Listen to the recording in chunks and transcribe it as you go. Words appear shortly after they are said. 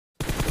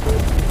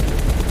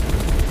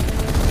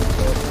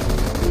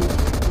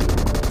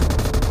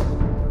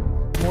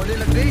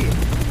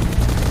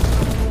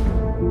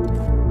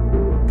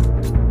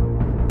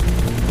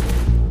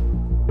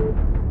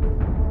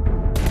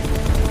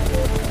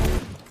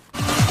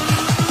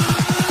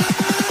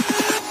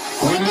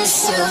पता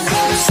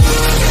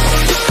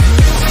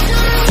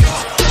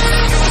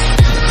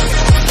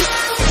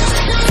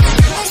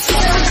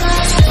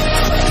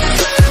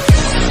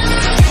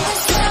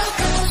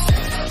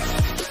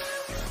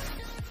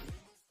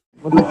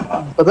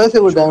है से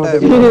वो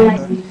डायमंड।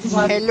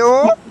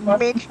 हेलो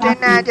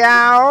मिस्टर आ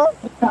जाओ।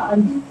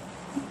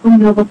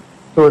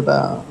 छोटा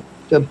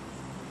चल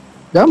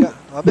जंप।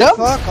 अबे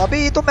फक,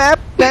 अबे ये तो मैप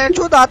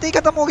बेंचोद आते ही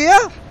खत्म हो गया।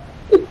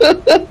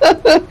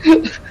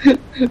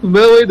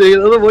 मैं वही देख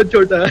रहा था, बहुत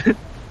छोटा है।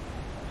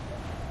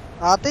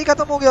 आते ही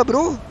खत्म हो गया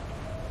ब्रो।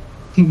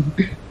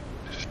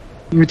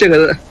 नीचे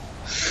कर।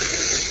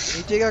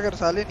 नीचे क्या कर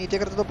साले, नीचे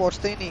करते तो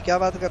पहुंचते ही नहीं। क्या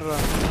बात कर रहा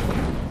है?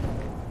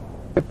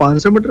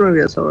 500 मीटर में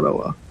कैसा हो रहा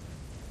हुआ?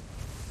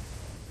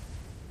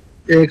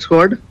 एक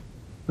स्क्वाड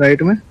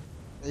राइट में,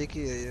 एक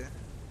ही है ये।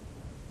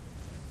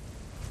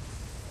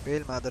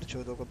 बेल मादर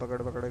चोदों को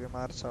पकड़ पकड़ के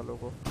मार सालों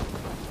को।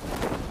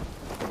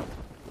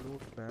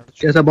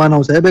 कैसा बान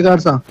हाउस है बेकार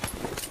सा।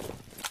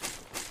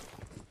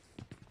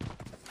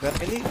 गन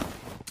मिली?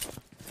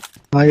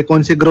 हाँ ये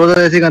कौन सी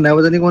ग्रोजर ऐसी गन है,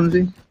 पता नहीं कौन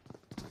सी।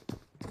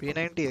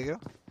 P90 है क्या?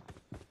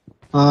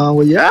 हाँ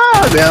वो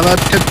यार गया बात।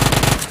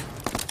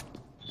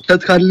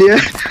 छत खाली लिया।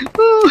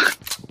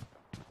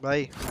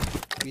 भाई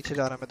पीछे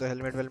जा रहा मैं तो,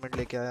 हेलमेट वेलमेट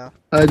लेके आया।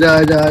 आजा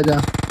आजा आजा,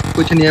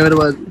 कुछ नहीं है मेरे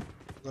पास।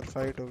 उधर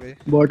फाइट हो गई।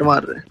 बॉट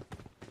मार रहे।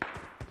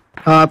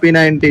 हाँ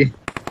P90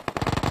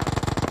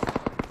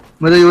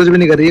 मैं तो यूज भी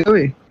नहीं कर रही है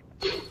कभी।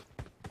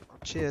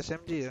 अच्छी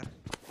SMG है।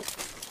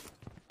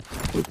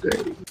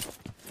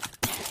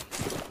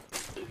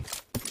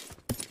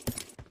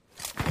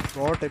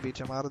 बॉट है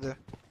पीछे, मार दे।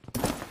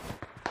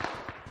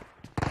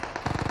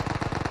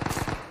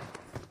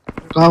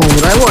 कहाँ घूम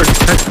रहा है बॉट?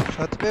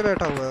 छत पे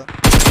बैठा हुआ है।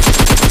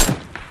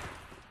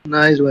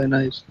 नाइस भाई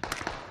नाइस।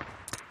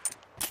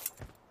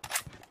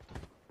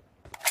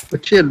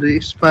 अच्छी चल रही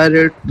स्पायर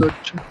रेट तो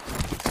अच्छा।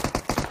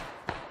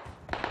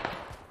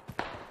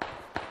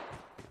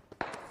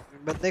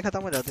 बंदे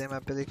खत्म हो जाते हैं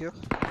मैप पे, देखियो।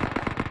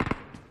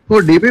 वो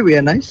डीपी भी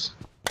है नाइस।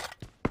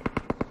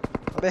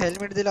 अबे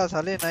हेलमेट दिला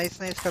साले,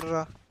 नाइस नाइस कर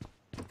रहा।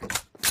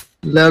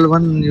 लेवल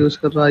 1 यूज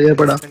कर रहा है ये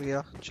बड़ा। मिल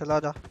गया, चला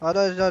जा।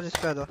 आजा जा जिस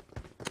पे आजा।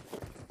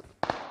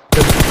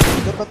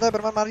 इधर बंदा है,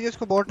 परमार मारिए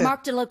इसको। बॉट है,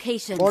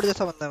 बॉट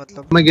जैसा बंदा है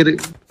मतलब। मैं गिर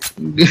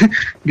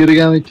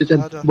गया नीचे।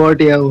 चल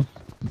बॉट ही है वो।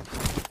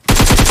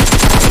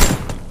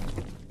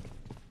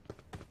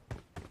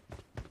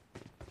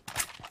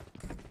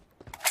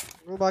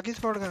 वो बाकी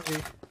स्पॉट कहां गई?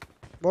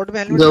 बॉट में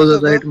हेलमेट उधर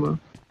राइट में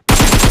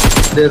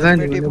देखा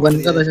नहीं,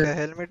 बंद का था।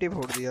 हेलमेट ही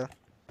फोड़ दिया।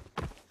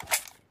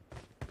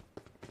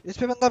 इस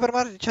पे बंदा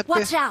परमार छत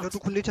पे, जो तू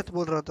खुली छत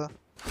बोल रहा था।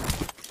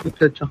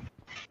 अच्छा अच्छा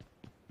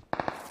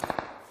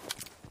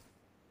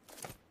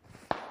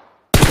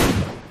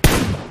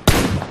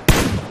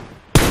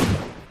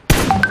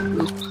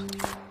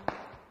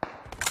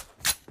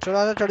चल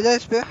आजा, चढ़ जा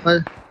इस पे।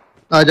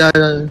 आजा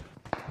आजा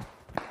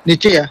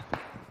नीचे है,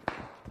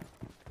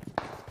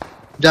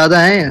 ज्यादा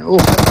है।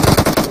 Oh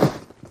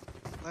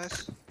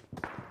nice.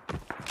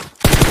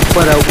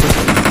 ऊपर है ऊपर।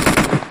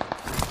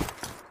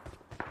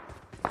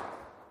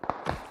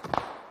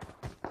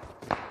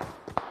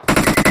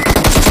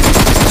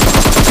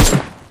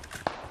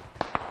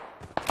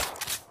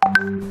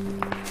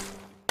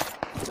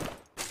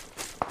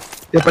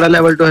 ये पड़ा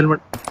लेवल 2 हेलमेट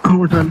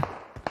उठा।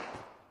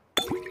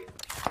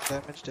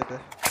 डैमेज दे दे।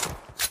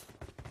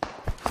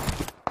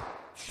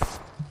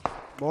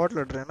 बॉट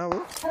लड़ रहे हैं ना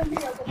वो।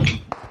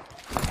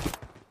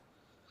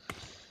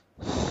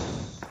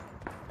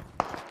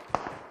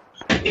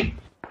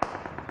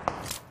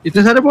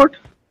 इतने सारे बॉट।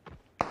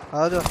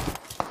 आजा।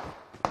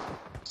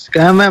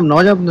 स्कैम है, हम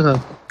ना जा अपने साथ।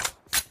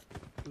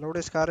 लोड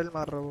स्कारल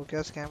मार रहा वो,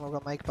 क्या स्कैम होगा?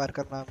 माइक पार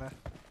करना है।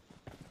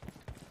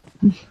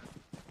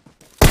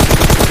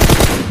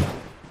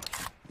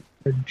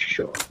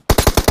 हेडशॉट।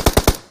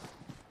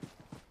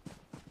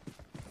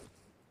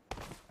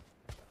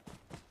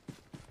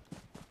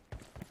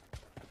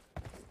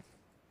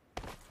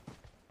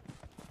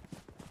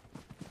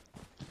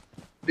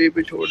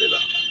 डीपी छोड़ देगा।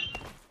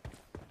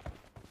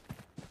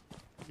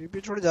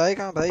 डीपी छोड़ जाए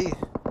कहां भाई?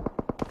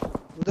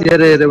 ये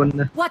रे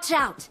बंदा। Watch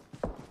out.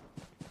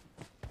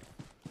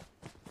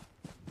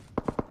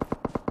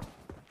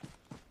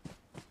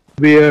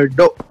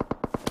 वियर्डो।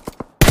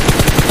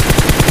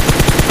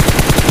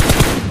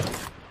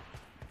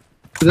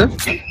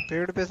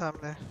 पेड़ पे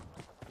सामने।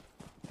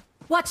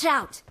 Watch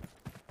out.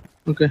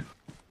 Okay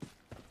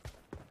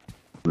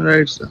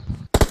right sir.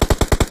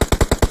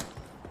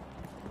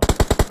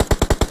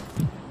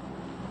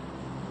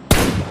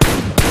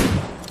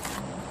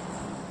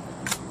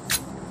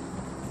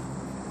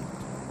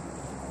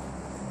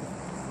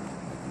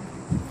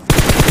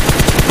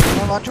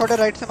 One छोटे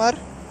राइट से मार।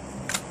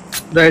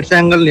 राइट से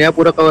एंगल नहीं है,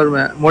 पूरा कवर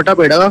में है। मोटा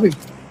पेड़ है काफी।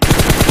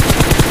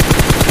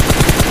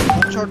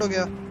 वन शॉट हो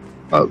गया।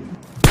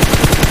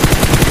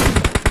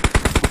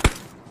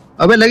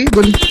 अबे लगी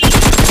गोली।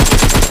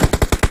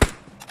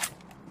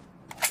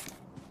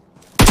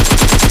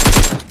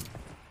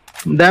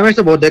 डैमेज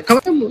तो बहुत देखा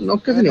मैंने,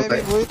 नॉक कैसे नहीं हो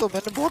पाया। वही तो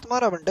मैंने बहुत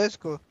मारा बंदा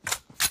इसको।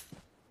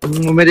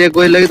 मेरी एक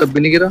गोली लगी तब भी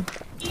नहीं गिरा।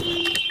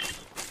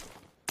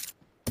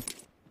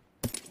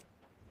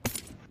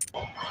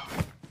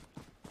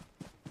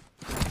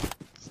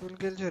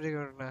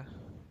 है।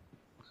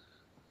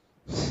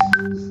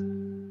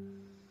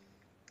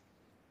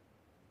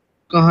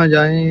 कहाँ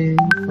जाएं,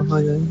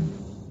 कहाँ जाएं?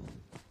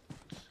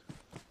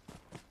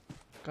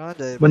 कहाँ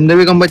जाए भाई? बंदे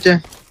भी कम बचे।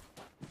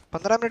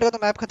 15 मिनट का तो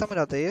मैप खत्म हो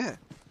जाता है ये।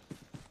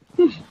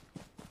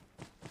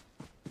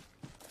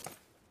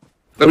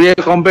 कभी ये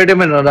कॉम्पिटिटिव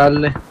में न डाल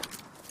ले। नहीं,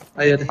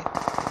 आइए। नहीं।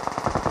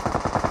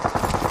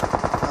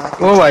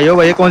 ओ भाई, ओ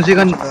भाई, कौन सी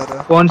गन? चला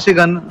रहा। कौन सी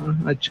गन?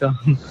 अच्छा।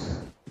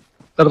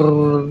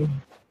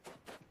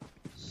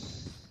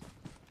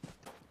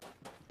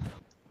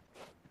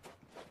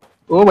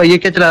 ओ भाई, ये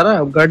क्या चला रहा है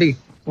अब गाड़ी?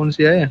 कौन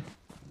सी है ये?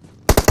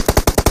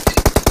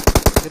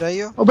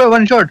 गिराइयो। अबे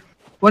one shot,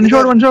 one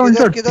shot, one shot, one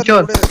किधर शॉट। किधर पीछे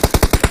और। लौड़े?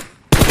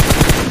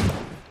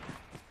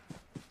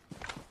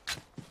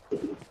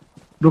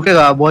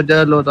 रुकेगा, बहुत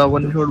ज्यादा लो था।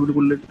 वन शॉट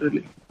बिल्कुल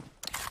लिटरली।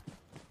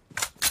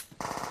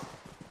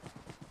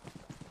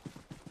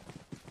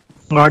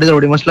 गाड़ी तो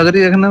बड़ी मस्त लग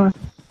रही है देखने में।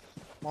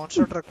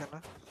 मॉन्स्टर ट्रक है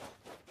ना?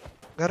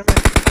 घर में,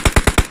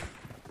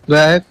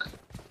 बैक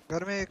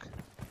घर में एक।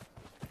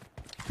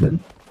 चल,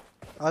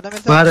 आधा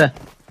मेरे बाहर साथ। है।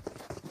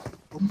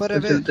 ऊपर है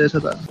चल बे। चलते ऐसा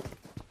था।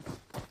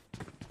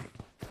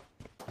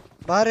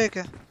 बाहर एक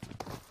है।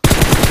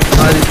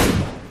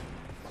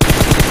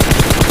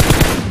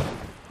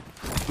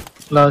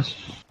 लास्ट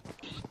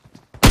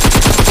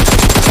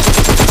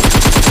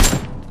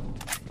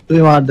तू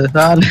ही मार दे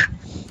साल।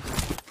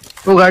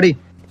 वो गाड़ी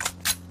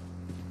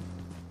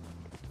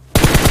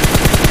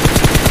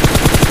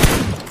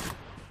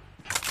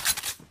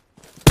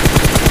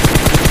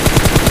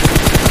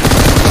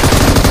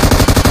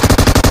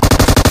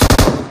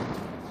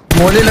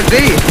मोली लग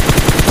गई।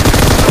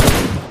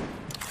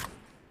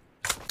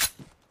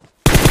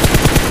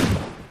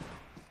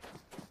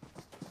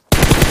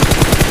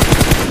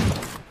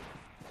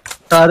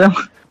 सारे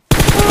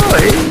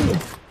भाई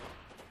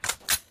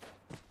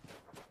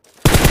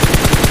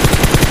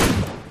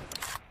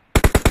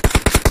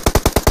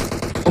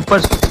ऊपर।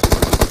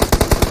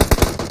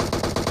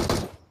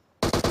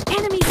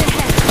 Enemies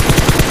ahead!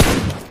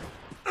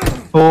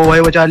 ओ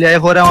भाई बचा लिया,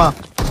 एक हो रहा है वहाँ।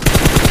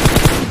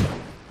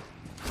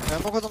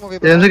 एमो खत्म हो गई।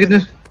 तेरे से कितने?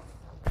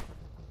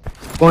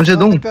 कौन से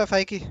दूं? मेरे पे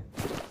फाई की।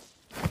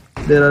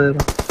 दे रहा, दे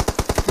रहा।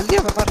 जल्दी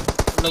अब मार।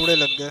 लौड़े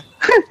लग गए।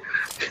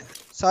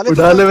 साले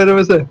उठा ले मेरे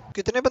में से।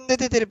 कितने बंदे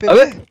थे तेरे पे?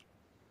 अबे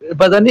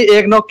पता नहीं,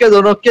 एक नॉक किया,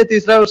 दो नॉक किया,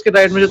 तीसरा उसके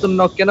राइट में जो तुमने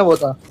नॉक किया ना वो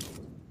था।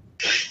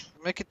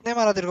 मैं कितने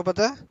मारा तेरे को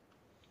पता है?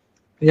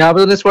 यहाँ पे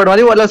तूने स्क्वाड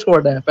मारी, वो वाला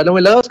स्क्वाड है। पहले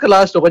मुझे लगा उसका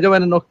लास्ट होगा जो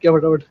मैंने नॉक किया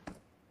फटाफट।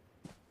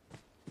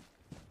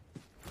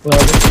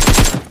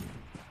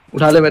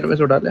 उठा ले मेरे में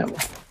से, उठा ले। हम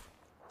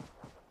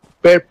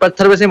पेट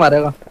पत्थर पे से ही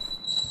मारेगा।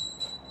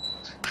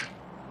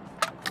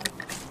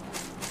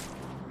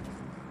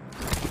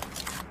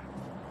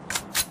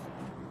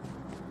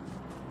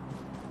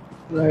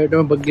 राइट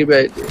में बग्गी पे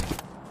आई थी।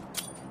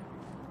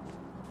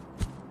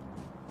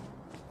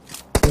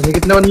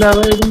 कितने बंदे आ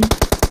गए तुम?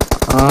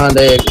 हाँ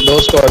देख, दो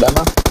स्क्वाड है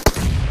ना।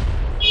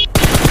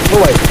 ओ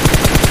भाई,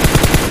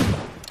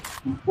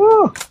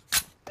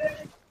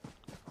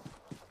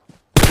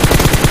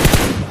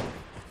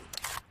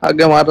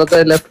 आगे मार रहा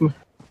था लेफ्ट में।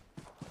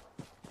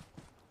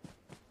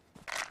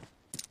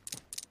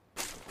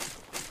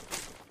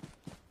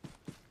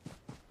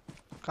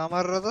 कहाँ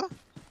मार रहा था?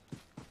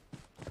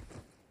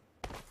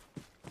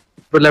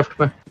 तो लेफ्ट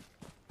में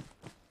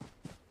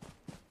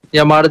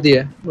या मार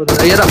दिया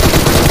ये रहा।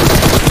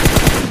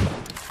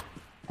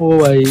 ओ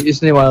भाई,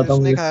 इसने मारा था इसने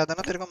मुझे। खाया था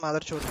ना तेरे को मादर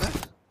चोद ने।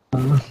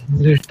 हाँ,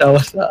 लेटा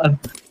हुआ साल।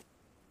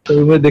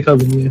 तो मैं देखा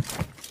भी नहीं है।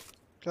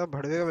 क्या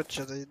भड़वे का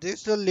बच्चा था ये। देख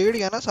तो लेट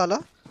गया ना साला।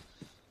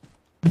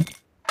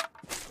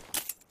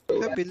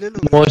 क्या बिल्ले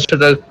लोग। मॉन्स्टर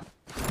ट्रक,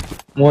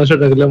 मॉन्स्टर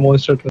ट्रक ले,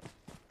 मॉन्स्टर ट्रक।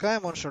 कहाँ है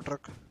मॉन्स्टर ट्रक?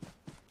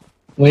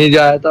 वहीं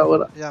जाया था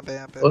वो। यहाँ पे,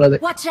 यहाँ पे। और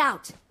देख Watch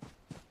out!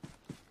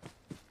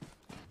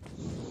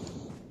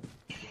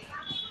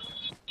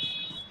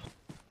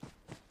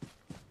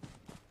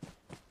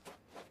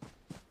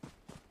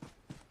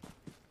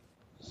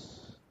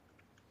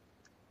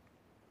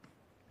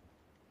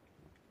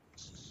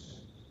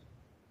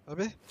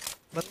 अबे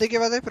बंदे के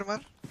बाद है फिर मार।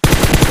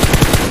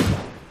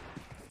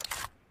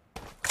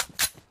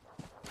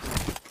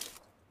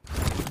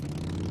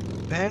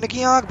 बहन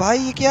की आंख भाई,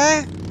 ये क्या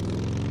है?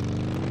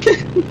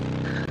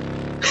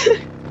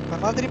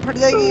 कमाल तेरी फट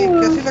जाएगी।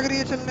 कैसी लग रही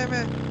है चलने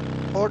में?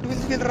 हॉट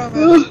व्हील्स खेल रहा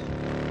मैं।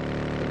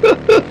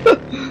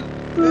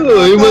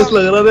 वही मस्त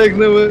लग रहा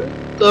देखने में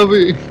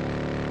काफी।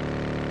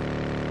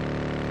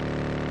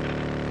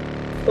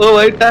 ओ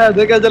भाई टायर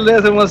देखा चल रहे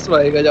ऐसे मस्त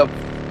भाई, गजब।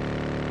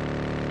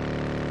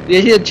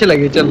 यही अच्छे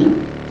लगे चल।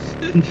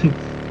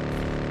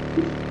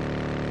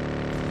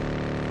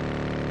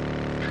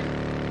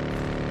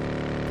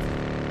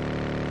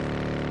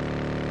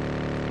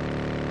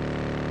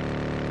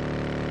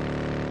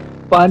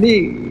 पानी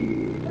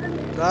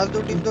रात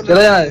दो टीम तो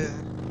चला जाना।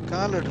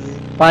 कहाँ लड़ रही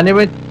है? पानी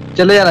में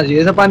चले जाना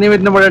चाहिए। ऐसा पानी में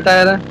इतने बड़े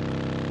टायर है।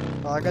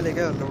 पागल है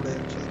क्या लौड़े?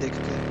 चल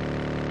देखते हैं।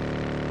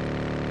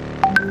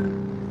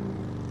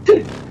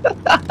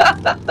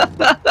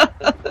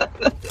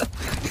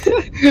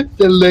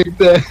 चल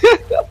देखते हैं।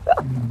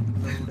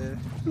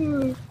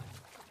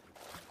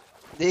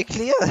 लौड़े। देख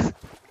लिया।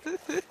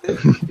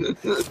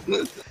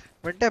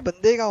 बंटे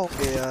बंदे कहाँ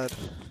होंगे यार?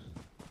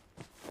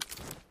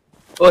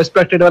 वो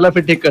स्पेक्टेड वाला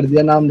फिर ठीक कर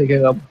दिया, नाम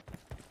लिखेगा अब।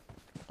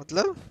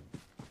 मतलब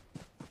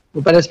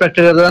वो पहले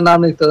स्पेक्टेड वाला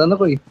नाम लिखता था ना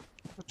कोई,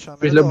 अच्छा,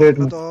 पिछले अपडेट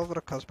मैं में। तो ऑफ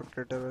रखा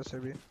स्पेक्टेटर वैसे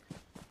भी।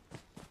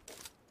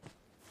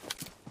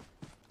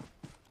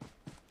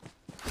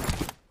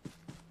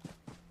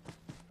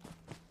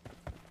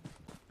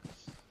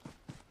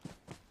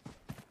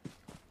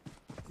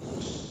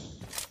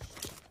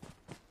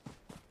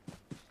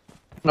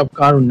 अब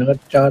कहाँ ढूंढने का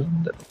चार।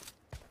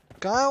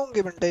 कहाँ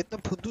होंगे बंटे? इतना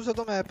फुद्दू सा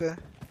तो मैप है।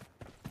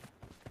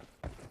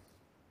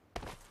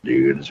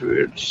 Reads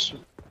weeds.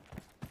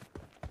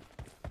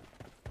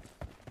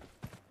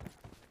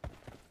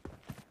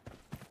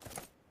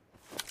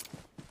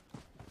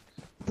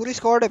 पूरी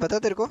स्क्वाड है पता है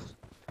तेरे को?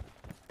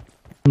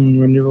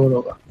 वो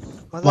होगा।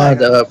 मजा मार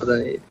आएगा ना? देगा पता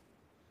नहीं।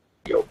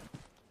 यो,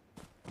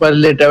 पर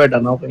लेटा बैठा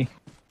ना हो कहीं।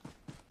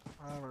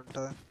 हाँ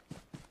बंटा।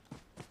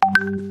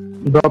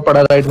 ड्रॉप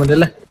पड़ा राइट में, ले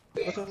ले।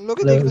 बस उन लोग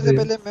के लेवल देखने से 3।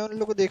 पहले मैं उन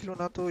लोग को देख लूँ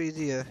ना तो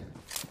इजी है।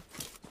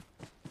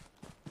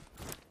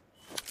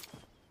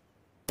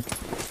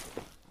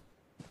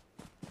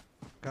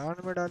 गांड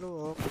में डालो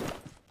और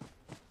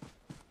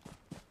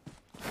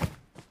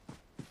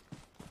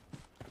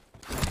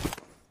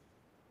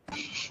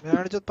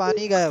मेरा जो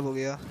पानी गायब हो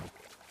गया।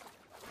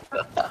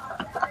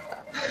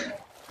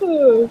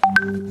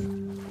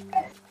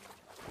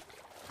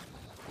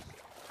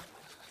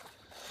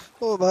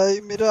 ओ भाई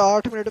मेरा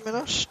 8 मिनट में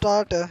ना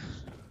स्टार्ट है।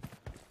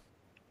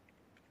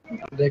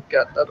 देख के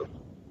आता रुक।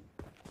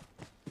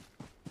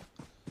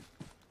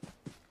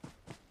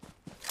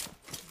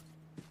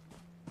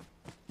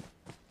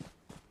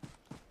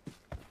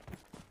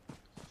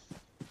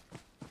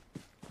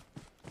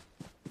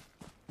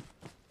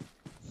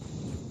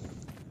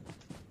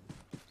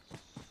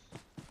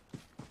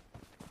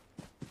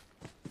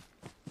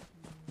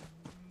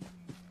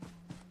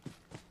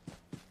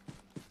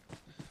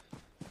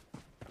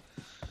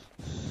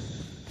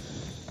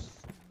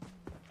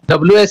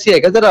 WSC है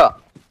क्या तेरा?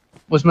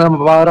 उसमें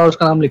पावर हाउस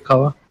का नाम लिखा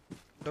हुआ।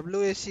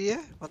 WAC है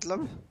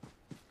मतलब?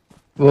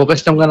 वो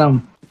कस्टम का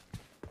नाम।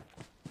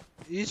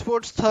 ई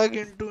स्पोर्ट्स थग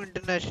इनटू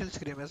इंटरनेशनल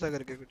स्क्रीम ऐसा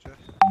करके कुछ है।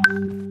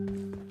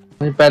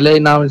 नहीं, पहले ही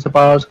नाम इसे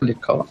पावर हाउस का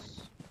लिखा हुआ।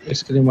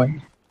 स्क्रीम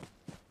आई।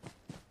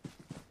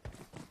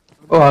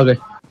 ओ आ गए।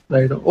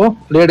 राइट, ओ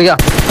लेट गया।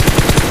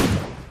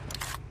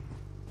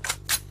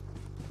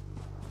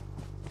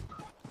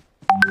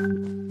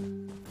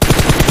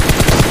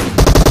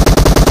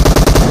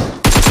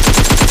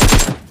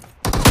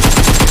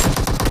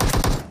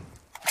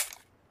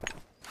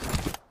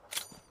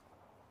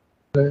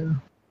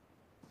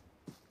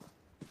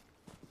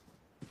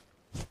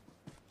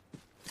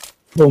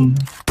 Boom.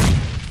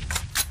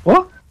 O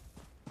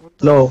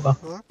What low the होगा।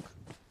 fuck?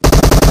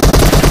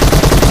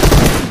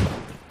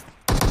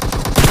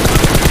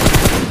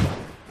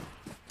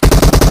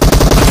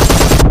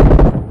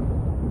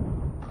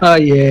 हाँ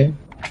ये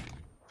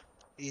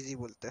इजी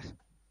बोलते हैं।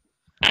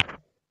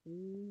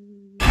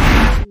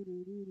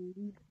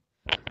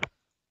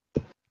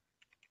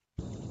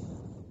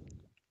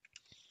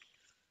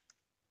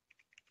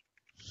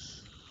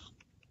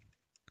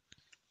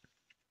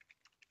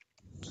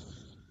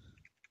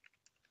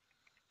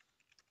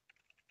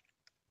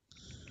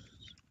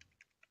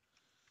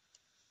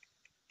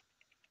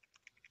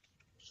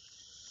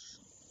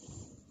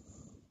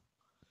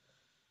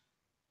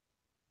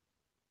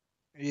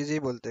 इजी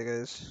बोलते हैं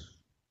guys।